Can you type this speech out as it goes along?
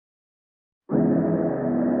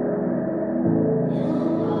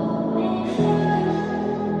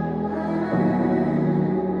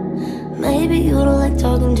Maybe you don't like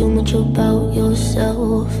talking too much about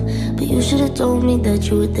yourself, but you should've told me that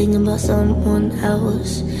you were thinking about someone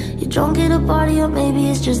else. You're drunk at a party, or maybe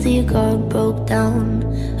it's just that your car broke down,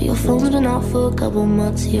 or your phone's been off for a couple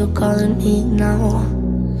months, so you're calling me now.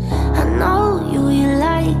 I know you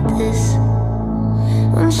like this.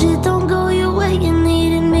 When shit don't go your way, you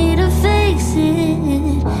needed me to fix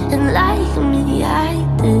it. And like me, I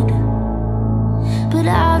did, but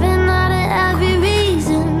I've been out of every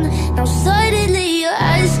reason. Now suddenly you're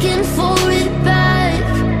asking for it back.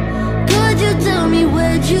 Could you tell me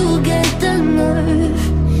where'd you get the nerve?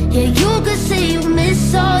 Yeah, you could say you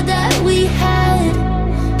miss all that we had,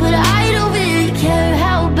 but I don't really care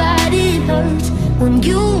how bad it hurts when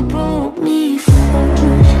you broke me first.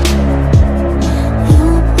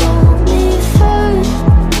 You broke me first.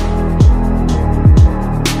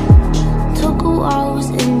 Took a while, was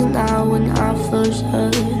in denial when I first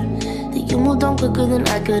heard that you moved on quicker than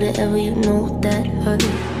I could've ever, you know that hurt.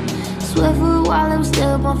 Swear for a while I would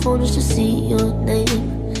stare at my phone just to see your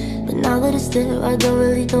name, but now that it's there, I don't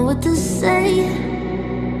really know what to say.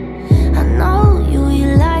 I know you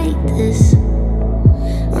like this.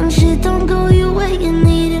 When shit don't go your way, you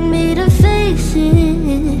needed me to fix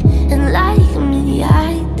it. And like me,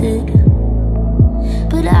 I did,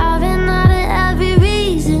 but I've been out of every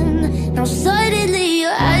reason. Now suddenly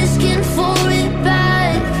you're asking for it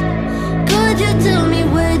back. Could you tell me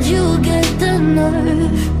where'd you get the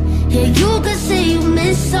nerve? Yeah, you could say you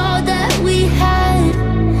miss all that we had,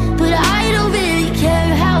 but I don't really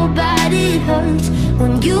care how bad it hurts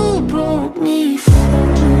when you broke me first.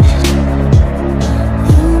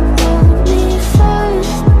 You broke me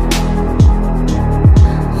first.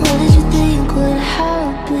 What did you think would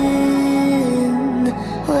happen?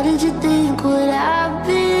 What did you think would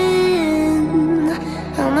happen?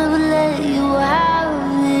 I'll never let you have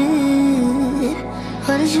it.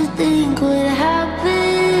 What did you think would happen?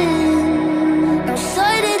 Now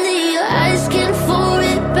suddenly you're asking for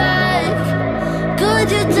it back. Could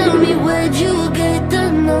you tell me where'd you get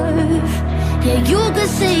the nerve? Yeah, you could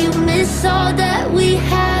say you miss all that we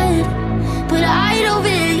had, but I don't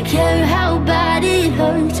really care how bad it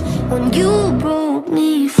hurts when you broke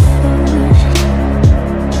me first.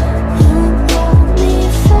 You broke me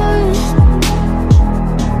first.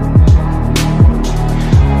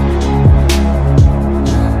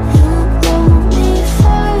 You broke me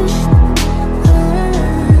first.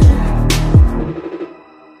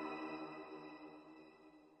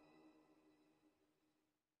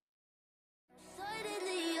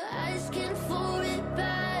 Suddenly you're asking for it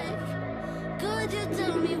back. Could you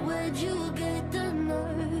tell me where'd you get the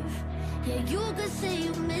nerve? Yeah, you could say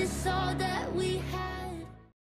you miss all that we had.